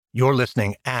You're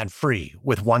listening ad-free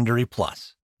with Wondery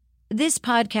Plus. This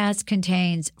podcast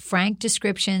contains frank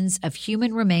descriptions of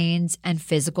human remains and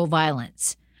physical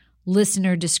violence.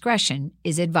 Listener discretion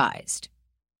is advised.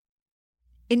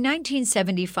 In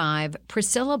 1975,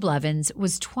 Priscilla Blevins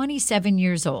was 27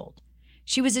 years old.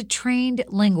 She was a trained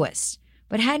linguist,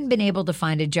 but hadn't been able to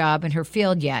find a job in her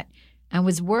field yet and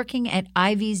was working at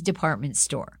Ivy's department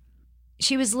store.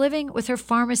 She was living with her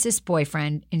pharmacist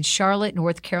boyfriend in Charlotte,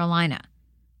 North Carolina,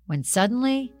 when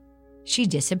suddenly she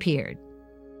disappeared.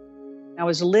 I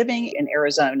was living in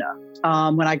Arizona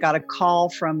when I got a call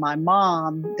from my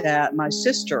mom that my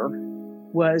sister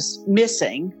was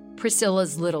missing.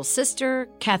 Priscilla's little sister,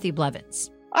 Kathy Blevins.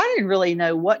 I didn't really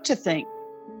know what to think.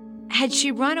 Had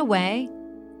she run away,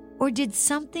 or did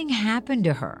something happen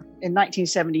to her? In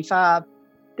 1975,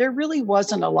 there really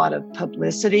wasn't a lot of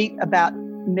publicity about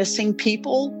missing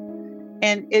people.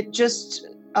 And it just,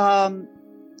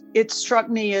 it struck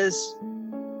me as,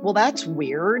 well, that's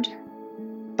weird.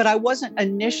 But I wasn't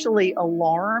initially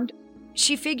alarmed.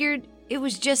 She figured it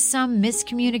was just some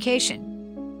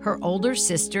miscommunication. Her older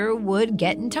sister would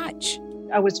get in touch.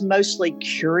 I was mostly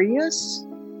curious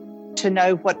to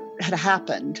know what had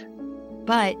happened.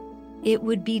 But it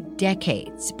would be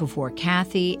decades before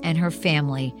Kathy and her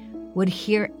family would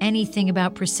hear anything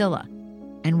about Priscilla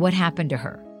and what happened to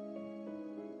her.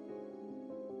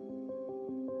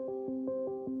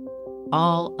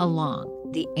 All along,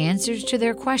 the answers to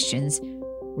their questions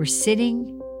were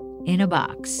sitting in a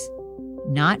box,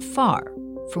 not far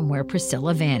from where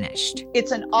Priscilla vanished.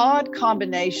 It's an odd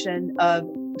combination of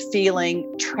feeling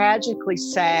tragically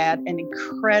sad and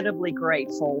incredibly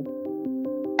grateful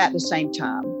at the same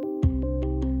time.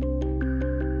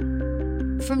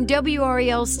 From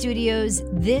WREL Studios,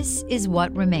 this is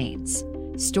What Remains.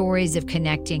 Stories of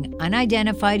connecting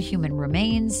unidentified human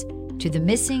remains to the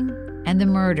missing and the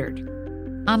murdered.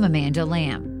 I'm Amanda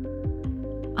Lamb.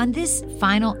 On this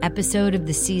final episode of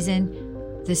the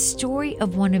season, the story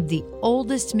of one of the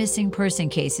oldest missing person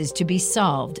cases to be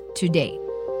solved to date.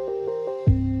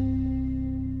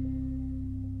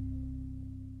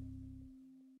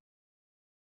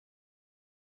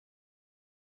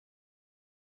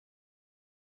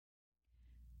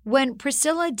 When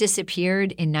Priscilla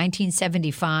disappeared in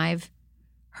 1975,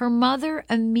 her mother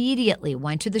immediately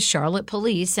went to the Charlotte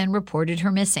police and reported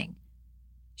her missing.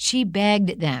 She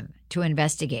begged them to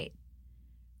investigate.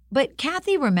 But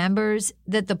Kathy remembers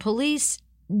that the police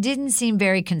didn't seem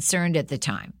very concerned at the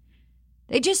time.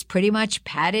 They just pretty much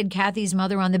patted Kathy's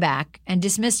mother on the back and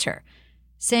dismissed her,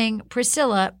 saying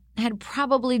Priscilla had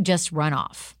probably just run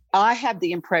off. I have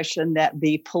the impression that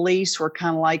the police were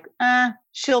kind of like,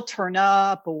 she'll turn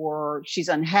up, or she's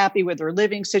unhappy with her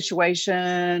living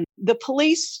situation. The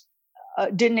police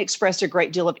didn't express a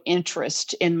great deal of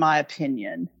interest, in my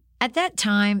opinion. At that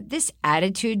time, this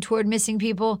attitude toward missing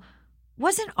people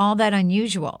wasn't all that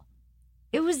unusual.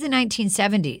 It was the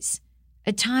 1970s,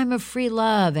 a time of free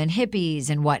love and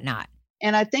hippies and whatnot.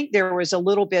 And I think there was a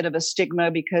little bit of a stigma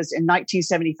because in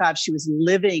 1975, she was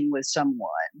living with someone.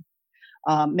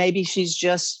 Maybe she's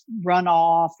just run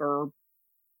off or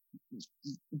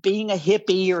being a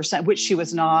hippie or something, which she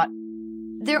was not.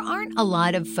 There aren't a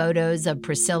lot of photos of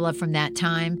Priscilla from that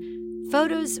time.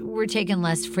 Photos were taken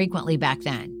less frequently back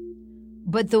then.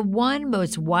 But the one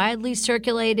most widely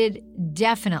circulated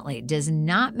definitely does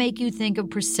not make you think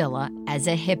of Priscilla as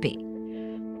a hippie.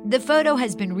 The photo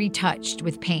has been retouched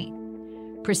with paint.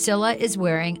 Priscilla is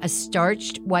wearing a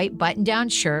starched white button-down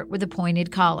shirt with a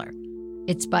pointed collar.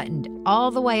 It's buttoned all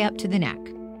the way up to the neck.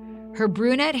 Her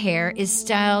brunette hair is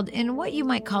styled in what you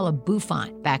might call a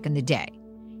bouffant back in the day.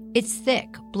 It's thick,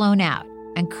 blown out,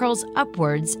 and curls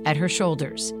upwards at her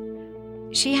shoulders.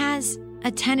 She has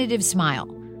a tentative smile,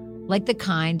 like the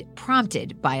kind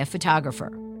prompted by a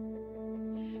photographer.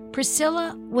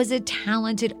 Priscilla was a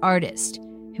talented artist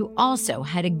who also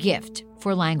had a gift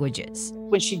for languages.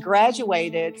 When she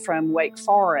graduated from Wake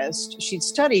Forest, she'd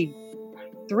studied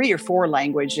 3 or 4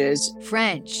 languages.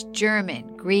 French,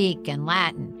 German, Greek, and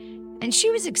Latin. And she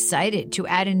was excited to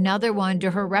add another one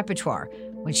to her repertoire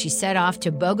when she set off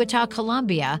to Bogota,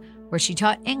 Colombia, where she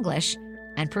taught English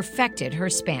and perfected her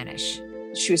Spanish.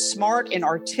 She was smart and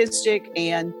artistic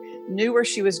and knew where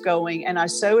she was going, and I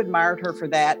so admired her for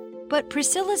that. But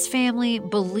Priscilla's family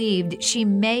believed she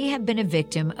may have been a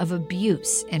victim of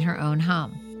abuse in her own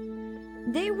home.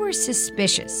 They were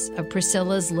suspicious of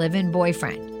Priscilla's live-in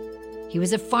boyfriend. He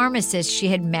was a pharmacist she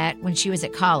had met when she was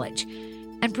at college,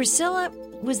 and Priscilla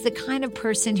was the kind of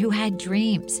person who had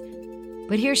dreams.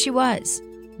 But here she was,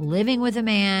 living with a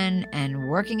man and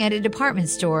working at a department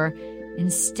store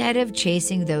instead of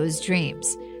chasing those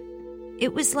dreams.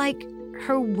 It was like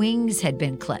her wings had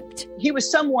been clipped. He was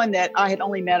someone that I had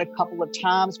only met a couple of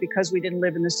times because we didn't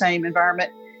live in the same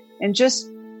environment. And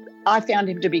I found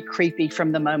him to be creepy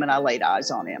from the moment I laid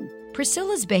eyes on him.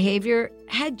 Priscilla's behavior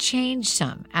had changed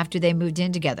some after they moved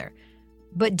in together,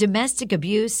 but domestic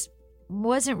abuse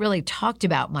wasn't really talked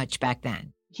about much back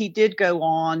then. He did go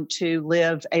on to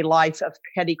live a life of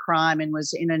petty crime and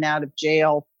was in and out of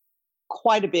jail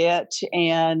quite a bit,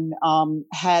 and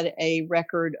had a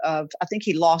record of, I think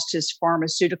he lost his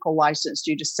pharmaceutical license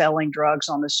due to selling drugs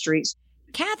on the streets.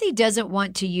 Kathy doesn't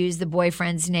want to use the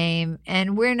boyfriend's name,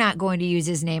 and we're not going to use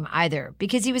his name either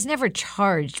because he was never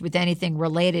charged with anything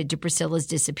related to Priscilla's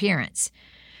disappearance.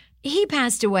 He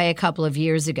passed away a couple of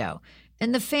years ago,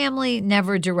 and the family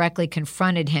never directly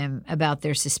confronted him about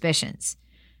their suspicions.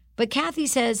 But Kathy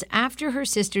says after her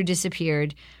sister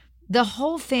disappeared, the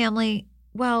whole family,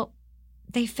 well,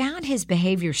 they found his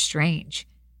behavior strange.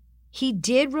 He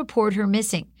did report her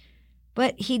missing,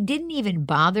 but he didn't even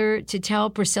bother to tell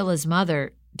Priscilla's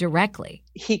mother directly.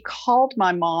 He called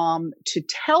my mom to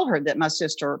tell her that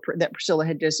that Priscilla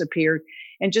had disappeared,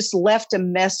 and just left a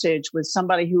message with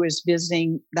somebody who was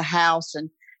visiting the house, and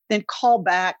then called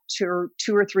back to her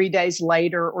 2 or 3 days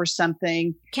later or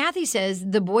something. Kathy says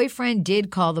the boyfriend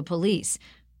did call the police,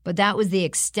 but that was the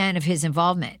extent of his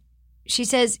involvement. She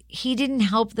says he didn't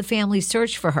help the family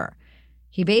search for her.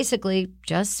 He basically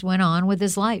just went on with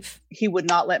his life. He would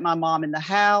not let my mom in the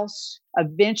house.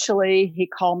 Eventually, he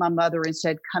called my mother and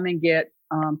said, come and get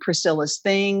Priscilla's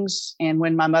things. And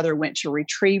when my mother went to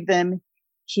retrieve them,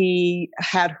 he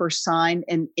had her sign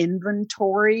an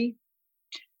inventory.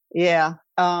 Yeah,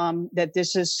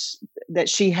 that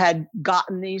she had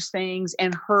gotten these things,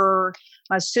 and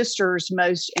my sister's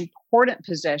most important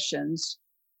possessions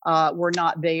were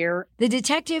not there. The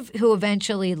detective who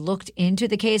eventually looked into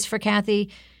the case for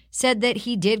Kathy said that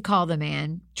he did call the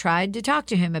man, tried to talk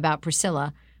to him about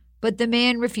Priscilla, but the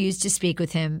man refused to speak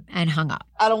with him and hung up.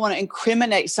 I don't want to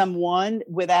incriminate someone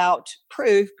without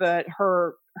proof, but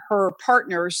her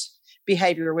partner's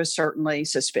behavior was certainly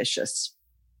suspicious.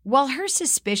 While her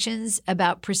suspicions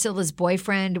about Priscilla's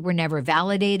boyfriend were never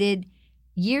validated,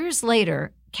 years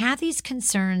later, Kathy's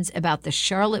concerns about the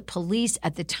Charlotte police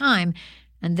at the time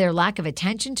and their lack of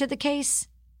attention to the case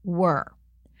were.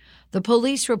 The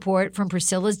police report from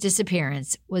Priscilla's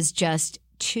disappearance was just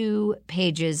 2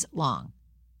 pages long.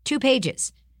 2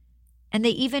 pages. And they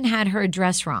even had her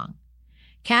address wrong.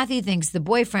 Kathy thinks the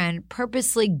boyfriend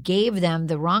purposely gave them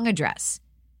the wrong address.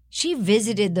 She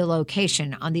visited the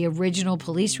location on the original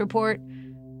police report.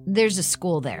 There's a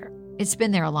school there. It's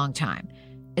been there a long time.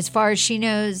 As far as she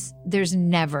knows, there's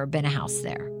never been a house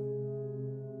there.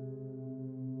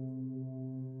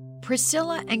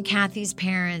 Priscilla and Kathy's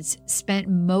parents spent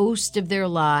most of their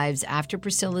lives after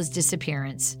Priscilla's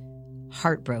disappearance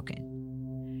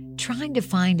heartbroken, trying to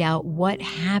find out what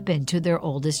happened to their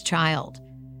oldest child.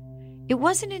 It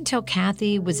wasn't until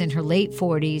Kathy was in her late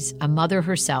 40s, a mother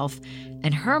herself,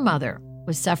 and her mother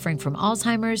was suffering from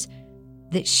Alzheimer's,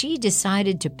 that she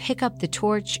decided to pick up the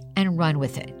torch and run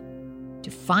with it,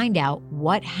 to find out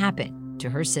what happened to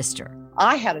her sister.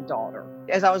 I had a daughter.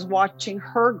 As I was watching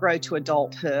her grow to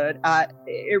adulthood,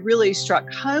 it really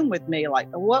struck home with me, like,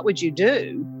 what would you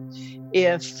do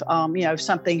if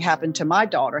something happened to my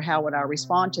daughter? How would I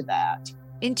respond to that?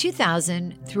 In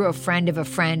 2000, through a friend of a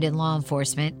friend in law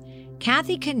enforcement,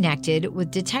 Kathy connected with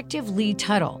Detective Lee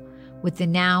Tuttle with the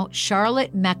now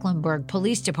Charlotte-Mecklenburg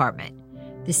Police Department.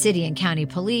 The city and county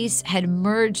police had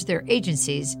merged their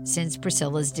agencies since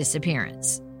Priscilla's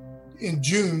disappearance. In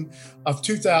June of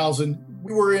 2000,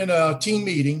 we were in a team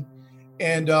meeting,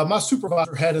 and my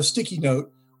supervisor had a sticky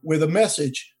note with a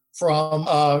message from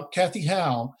Kathy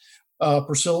Howe,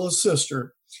 Priscilla's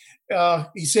sister.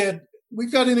 He said,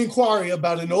 we've got an inquiry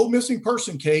about an old missing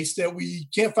person case that we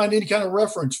can't find any kind of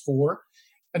reference for.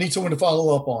 I need someone to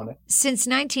follow up on it. Since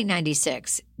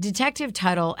 1996, Detective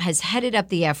Tuttle has headed up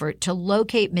the effort to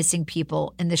locate missing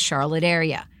people in the Charlotte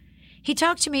area. He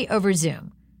talked to me over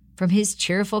Zoom from his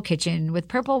cheerful kitchen with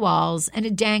purple walls and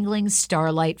a dangling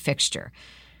starlight fixture.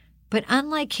 But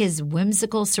unlike his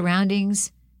whimsical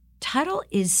surroundings, Tuttle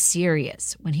is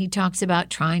serious when he talks about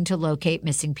trying to locate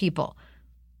missing people.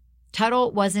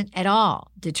 Tuttle wasn't at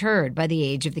all deterred by the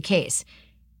age of the case.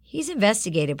 He's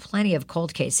investigated plenty of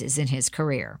cold cases in his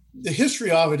career. The history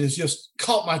of it has just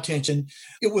caught my attention.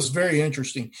 It was very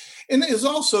interesting. And there's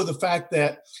also the fact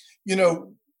that,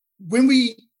 when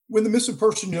the missing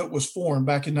person unit was formed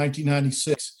back in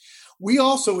 1996, we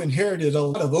also inherited a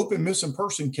lot of open missing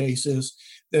person cases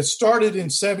that started in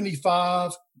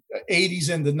 75, 80s,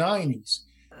 and the 90s.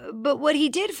 But what he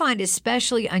did find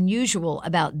especially unusual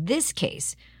about this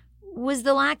case was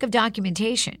the lack of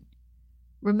documentation.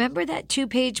 Remember that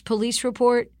 2-page police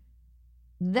report?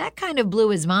 That kind of blew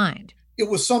his mind. It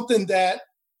was something that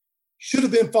should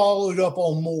have been followed up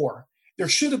on more. There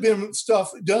should have been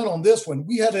stuff done on this one.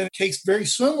 We had a case very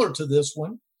similar to this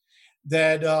one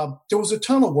that there was a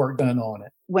ton of work done on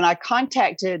it. When I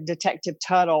contacted Detective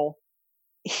Tuttle,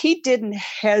 he didn't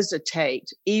hesitate,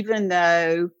 even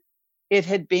though it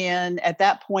had been at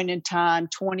that point in time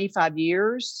 25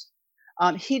 years.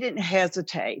 He didn't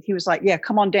hesitate. He was like, yeah,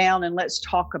 come on down and let's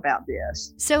talk about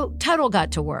this. So Tuttle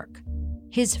got to work.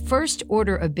 His first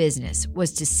order of business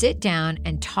was to sit down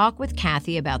and talk with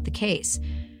Kathy about the case.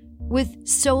 With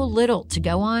so little to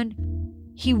go on,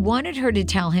 he wanted her to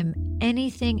tell him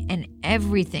anything and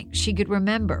everything she could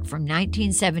remember from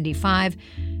 1975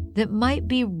 that might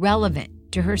be relevant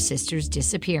to her sister's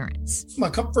disappearance.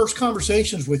 My first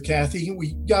conversations with Kathy,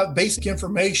 we got basic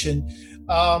information,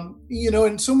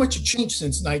 and so much had changed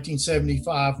since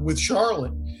 1975 with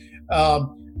Charlotte.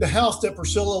 The house that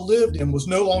Priscilla lived in was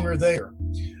no longer there.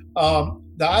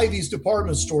 The Ivy's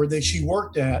department store that she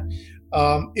worked at,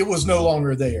 it was no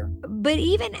longer there. But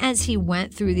even as he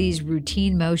went through these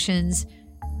routine motions,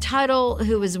 Tuttle,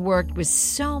 who has worked with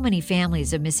so many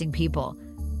families of missing people,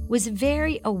 was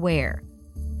very aware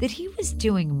that he was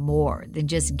doing more than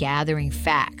just gathering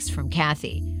facts from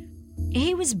Kathy.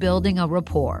 He was building a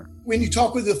rapport. When you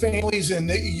talk with the families and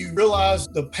you realize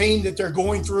the pain that they're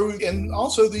going through, and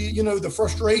also the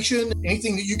frustration,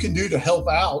 anything that you can do to help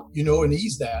out, and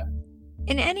ease that.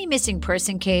 In any missing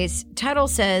person case, Tuttle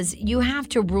says you have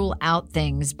to rule out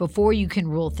things before you can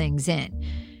rule things in.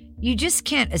 You just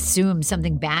can't assume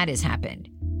something bad has happened.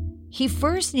 He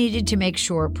first needed to make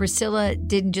sure Priscilla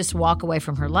didn't just walk away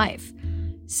from her life.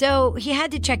 So he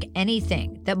had to check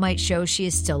anything that might show she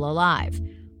is still alive.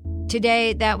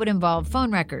 Today, that would involve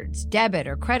phone records, debit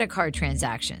or credit card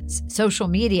transactions, social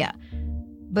media.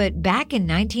 But back in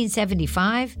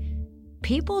 1975,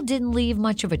 people didn't leave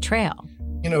much of a trail.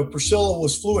 Priscilla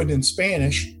was fluent in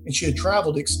Spanish and she had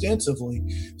traveled extensively.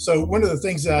 So one of the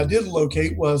things that I did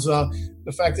locate was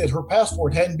the fact that her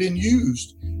passport hadn't been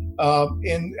used.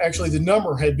 And actually the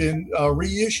number had been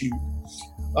reissued.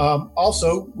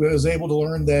 Also, was able to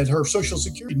learn that her Social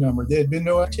Security number, there had been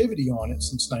no activity on it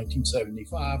since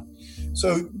 1975.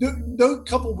 So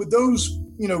coupled with those,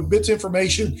 bits of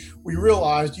information, we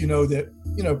realized,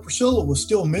 that, Priscilla was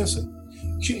still missing.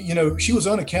 She was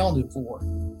unaccounted for.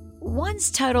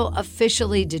 Once Tuttle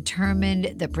officially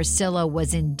determined that Priscilla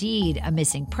was indeed a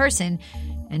missing person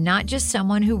and not just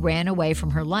someone who ran away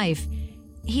from her life,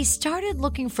 he started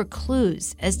looking for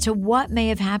clues as to what may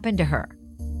have happened to her.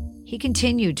 He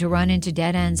continued to run into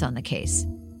dead ends on the case.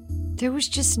 There was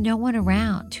just no one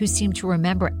around who seemed to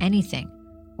remember anything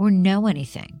or know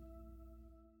anything.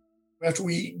 After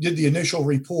we did the initial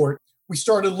report, we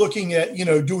started looking at,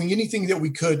 doing anything that we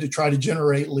could to try to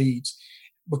generate leads.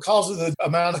 Because of the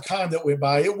amount of time that went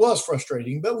by, it was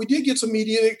frustrating, but we did get some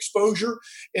media exposure,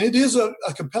 and it is a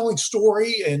compelling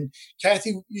story, and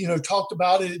Kathy, talked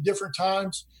about it at different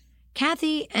times.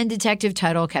 Kathy and Detective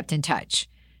Tuttle kept in touch.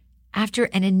 After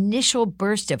an initial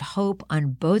burst of hope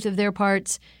on both of their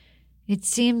parts, it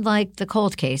seemed like the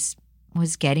cold case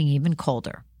was getting even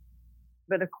colder.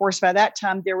 But of course, by that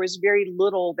time, there was very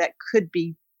little that could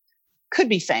be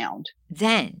found.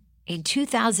 Then, in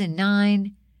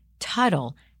 2009,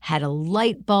 Tuttle had a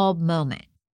light bulb moment.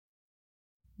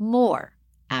 More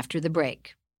after the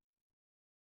break.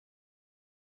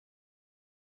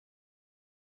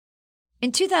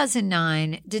 In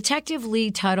 2009, Detective Lee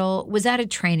Tuttle was at a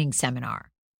training seminar.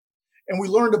 And we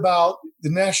learned about the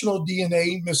National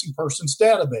DNA Missing Persons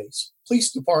Database.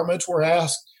 Police departments were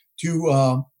asked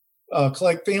to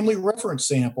collect family reference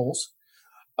samples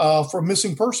for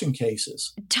missing person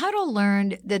cases. Tuttle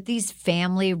learned that these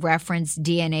family reference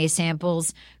DNA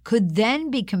samples could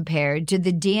then be compared to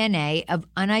the DNA of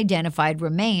unidentified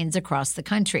remains across the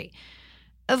country.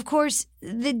 Of course,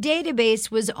 the database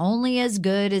was only as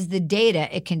good as the data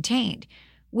it contained,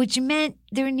 which meant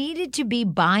there needed to be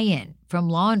buy-in from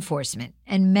law enforcement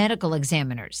and medical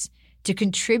examiners to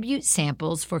contribute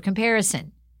samples for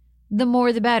comparison. The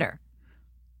more the better.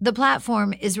 The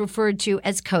platform is referred to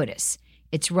as CODIS.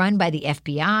 It's run by the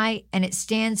FBI, and it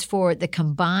stands for the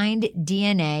Combined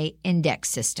DNA Index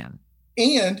System.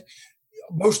 And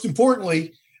most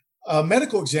importantly,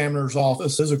 medical examiners'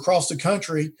 offices across the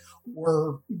country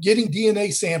were getting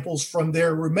DNA samples from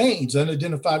their remains,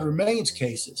 unidentified remains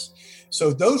cases.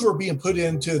 So those were being put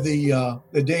into the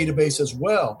database as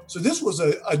well. So this was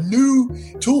a new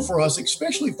tool for us,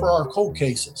 especially for our cold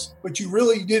cases. But you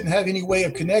really didn't have any way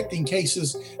of connecting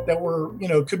cases that were,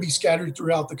 could be scattered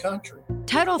throughout the country.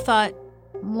 Tuttle thought,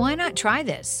 why not try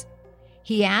this?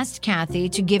 He asked Kathy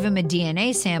to give him a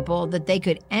DNA sample that they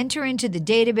could enter into the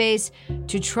database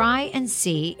to try and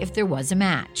see if there was a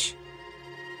match.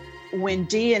 When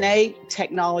DNA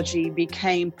technology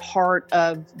became part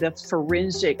of the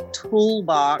forensic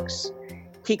toolbox,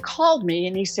 he called me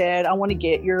and he said, I want to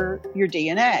get your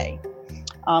DNA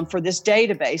for this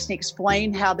database. And he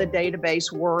explained how the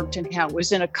database worked and how it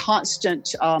was in a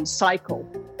constant cycle.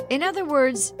 In other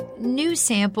words, new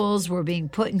samples were being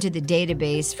put into the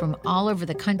database from all over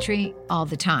the country all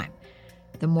the time.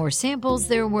 The more samples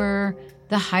there were,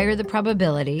 the higher the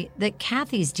probability that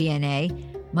Kathy's DNA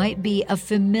might be a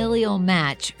familial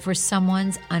match for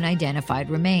someone's unidentified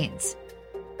remains.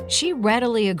 She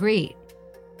readily agreed,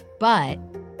 but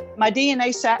my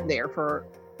DNA sat there for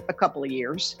a couple of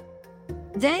years.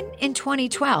 Then in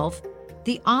 2012,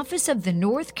 the Office of the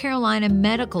North Carolina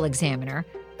Medical Examiner,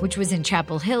 which was in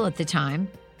Chapel Hill at the time,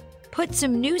 put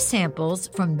some new samples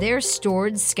from their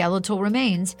stored skeletal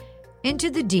remains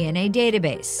into the DNA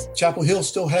database. Chapel Hill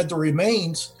still had the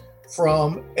remains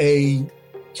from a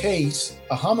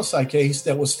homicide case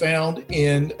that was found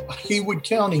in Haywood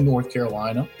County, North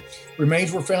Carolina.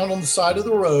 Remains were found on the side of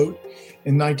the road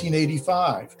in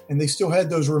 1985, and they still had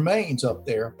those remains up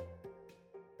there.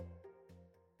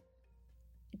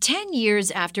 10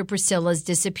 years after Priscilla's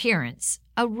disappearance,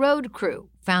 a road crew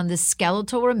found the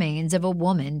skeletal remains of a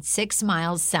woman 6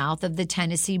 miles south of the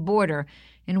Tennessee border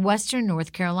in western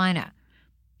North Carolina.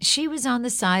 She was on the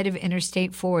side of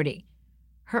Interstate 40.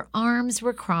 Her arms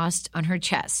were crossed on her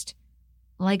chest,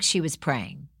 like she was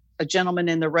praying. A gentleman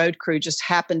in the road crew just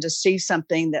happened to see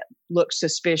something that looked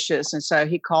suspicious, and so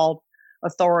he called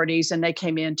authorities, and they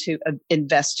came in to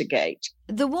investigate.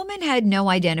 The woman had no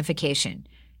identification,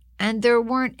 and there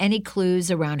weren't any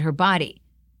clues around her body.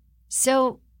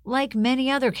 So, like many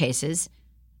other cases,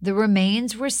 the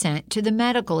remains were sent to the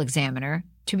medical examiner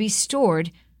to be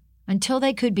stored until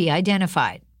they could be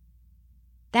identified.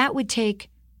 That would take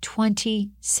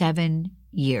 27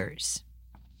 years.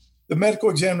 The medical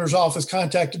examiner's office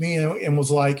contacted me and was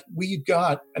like, we've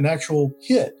got an actual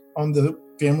hit on the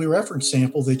family reference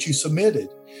sample that you submitted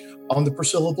on the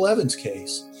Priscilla Blevins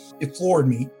case. It floored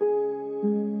me.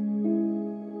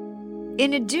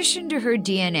 In addition to her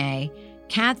DNA,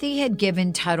 Kathy had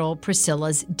given Tuttle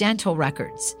Priscilla's dental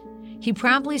records. He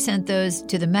promptly sent those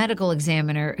to the medical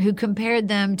examiner, who compared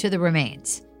them to the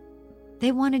remains.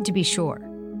 They wanted to be sure.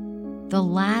 The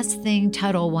last thing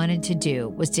Tuttle wanted to do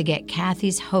was to get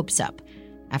Kathy's hopes up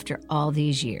after all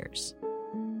these years.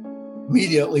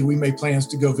 Immediately, we made plans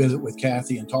to go visit with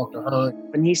Kathy and talk to her.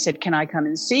 And he said, can I come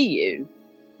and see you?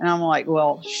 And I'm like,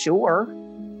 well, sure.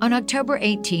 On October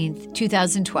 18th,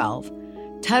 2012,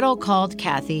 Tuttle called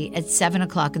Kathy at 7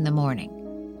 o'clock in the morning.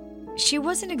 She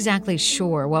wasn't exactly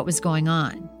sure what was going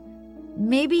on.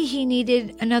 Maybe he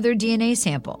needed another DNA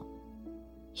sample.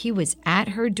 He was at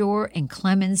her door in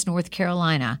Clemens, North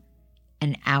Carolina,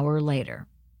 an hour later.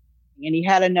 And he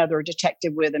had another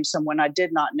detective with him, someone I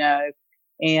did not know.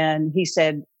 And he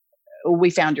said, we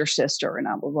found your sister. And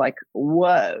I was like,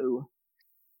 whoa.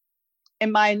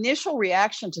 And my initial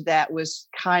reaction to that was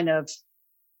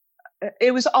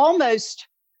it was almost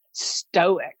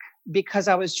stoic, because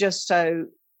I was just so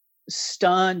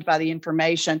stunned by the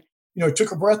information. It took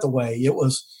her breath away. It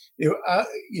was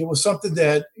something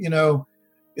that,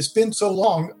 it's been so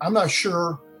long. I'm not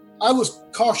sure. I was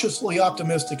cautiously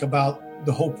optimistic about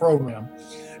the whole program.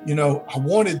 I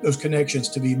wanted those connections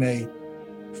to be made.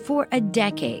 For a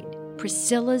decade,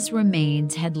 Priscilla's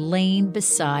remains had lain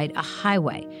beside a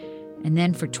highway. And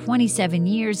then for 27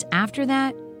 years after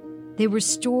that, they were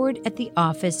stored at the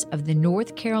office of the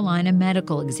North Carolina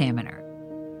Medical Examiner.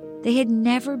 They had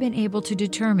never been able to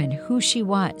determine who she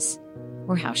was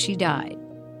or how she died.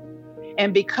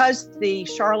 And because the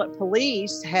Charlotte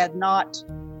police had not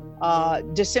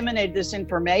disseminated this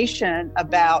information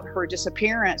about her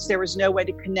disappearance, there was no way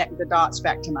to connect the dots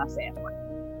back to my family.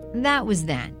 That was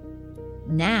then.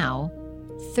 Now,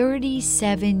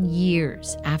 37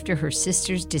 years after her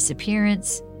sister's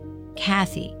disappearance,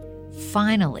 Kathy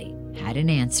finally had an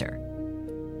answer.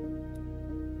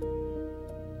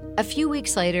 A few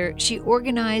weeks later, she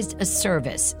organized a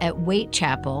service at Waite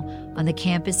Chapel on the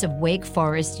campus of Wake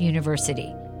Forest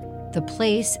University, the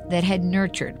place that had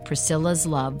nurtured Priscilla's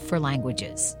love for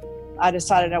languages. I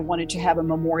decided I wanted to have a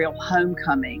memorial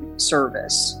homecoming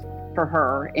service for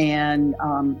her, and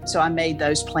so I made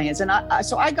those plans, and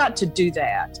so I got to do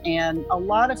that. And a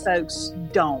lot of folks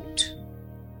don't.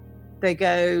 They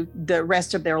go the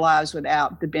rest of their lives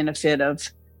without the benefit of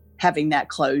having that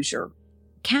closure.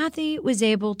 Kathy was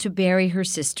able to bury her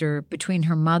sister between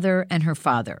her mother and her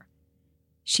father.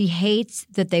 She hates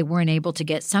that they weren't able to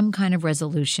get some kind of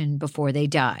resolution before they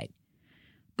died.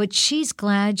 but she's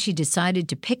glad she decided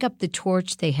to pick up the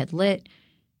torch they had lit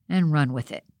and run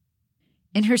with it.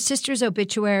 In her sister's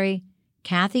obituary,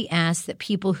 Kathy asked that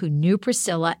people who knew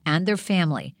Priscilla and their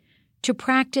family to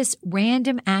practice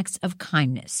random acts of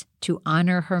kindness to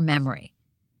honor her memory.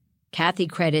 Kathy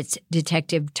credits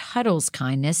Detective Tuttle's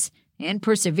kindness and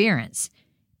perseverance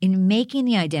in making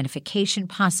the identification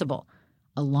possible,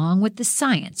 along with the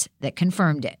science that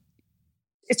confirmed it.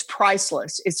 It's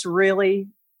priceless. It's really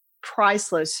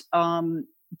priceless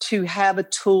to have a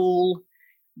tool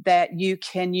that you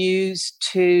can use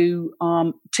to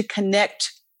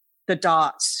connect the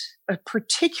dots,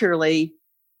 particularly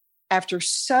after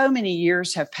so many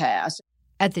years have passed.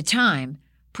 At the time,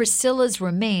 Priscilla's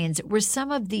remains were some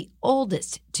of the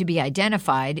oldest to be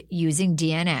identified using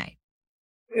DNA.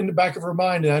 In the back of her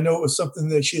mind, and I know it was something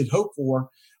that she had hoped for,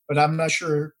 but I'm not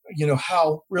sure,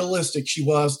 how realistic she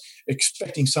was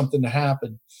expecting something to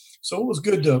happen. So it was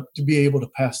good to be able to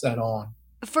pass that on.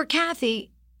 For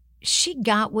Kathy, she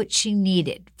got what she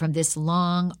needed from this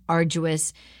long,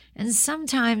 arduous, and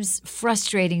sometimes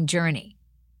frustrating journey.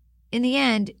 In the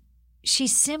end, she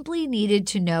simply needed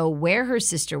to know where her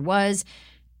sister was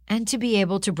and to be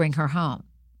able to bring her home.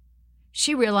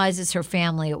 She realizes her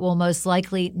family will most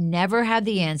likely never have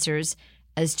the answers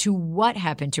as to what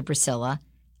happened to Priscilla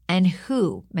and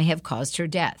who may have caused her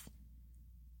death.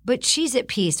 But she's at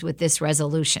peace with this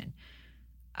resolution,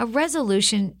 a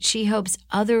resolution she hopes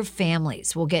other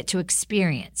families will get to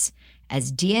experience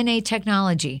as DNA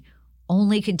technology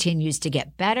only continues to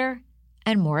get better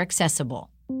and more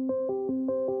accessible.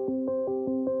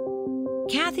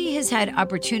 Kathy has had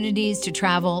opportunities to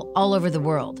travel all over the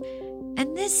world,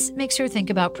 and this makes her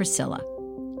think about Priscilla,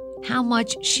 how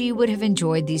much she would have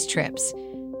enjoyed these trips,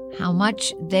 how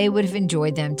much they would have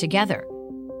enjoyed them together.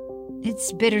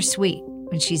 It's bittersweet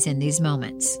when she's in these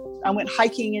moments. I went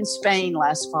hiking in Spain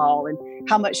last fall, and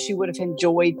how much she would have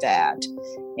enjoyed that.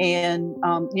 And,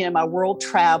 my world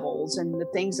travels and the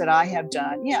things that I have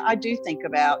done. Yeah, I do think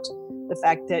about the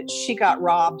fact that she got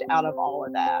robbed out of all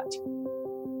of that.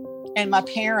 And my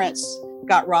parents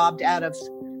got robbed out of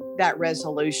that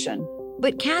resolution.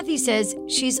 But Kathy says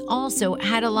she's also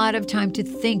had a lot of time to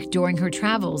think during her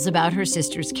travels about her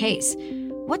sister's case,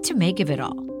 what to make of it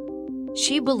all.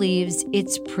 She believes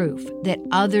it's proof that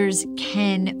others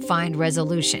can find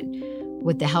resolution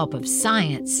with the help of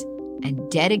science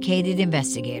and dedicated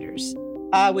investigators.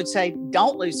 I would say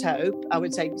don't lose hope. I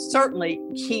would say certainly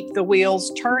keep the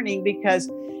wheels turning, because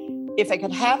if it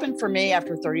could happen for me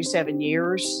after 37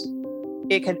 years,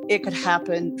 it could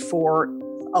happen for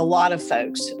a lot of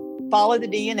folks. Follow the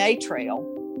DNA trail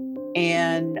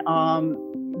and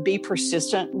be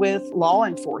persistent with law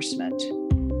enforcement.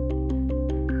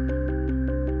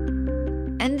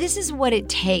 And this is what it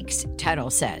takes,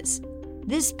 Tuttle says.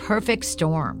 This perfect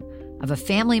storm of a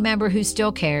family member who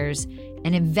still cares,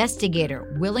 an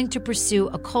investigator willing to pursue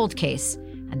a cold case,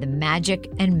 and the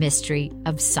magic and mystery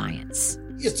of science.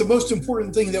 It's the most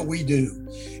important thing that we do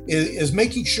is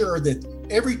making sure that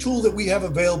every tool that we have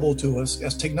available to us,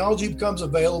 as technology becomes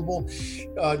available,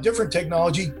 different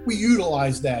technology, we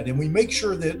utilize that, and we make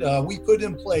sure that we put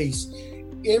in place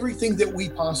everything that we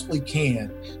possibly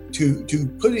can to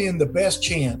put in the best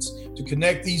chance to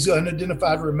connect these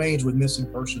unidentified remains with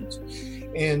missing persons.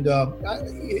 And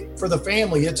for the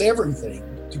family, it's everything.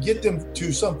 To get them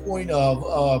to some point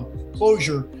of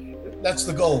closure, that's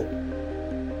the goal.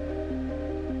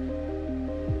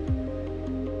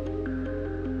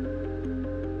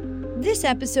 This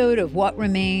episode of What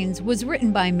Remains was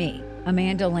written by me,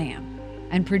 Amanda Lamb,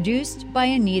 and produced by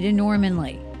Anita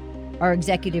Normanley. Our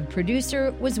executive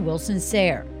producer was Wilson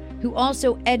Sayre, who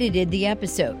also edited the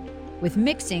episode, with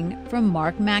mixing from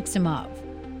Mark Maximov.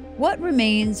 What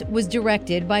Remains was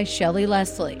directed by Shelley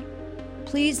Leslie.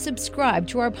 Please subscribe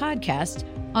to our podcast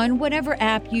on whatever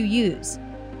app you use.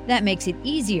 That makes it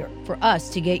easier for us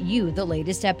to get you the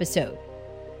latest episode.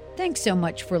 Thanks so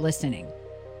much for listening.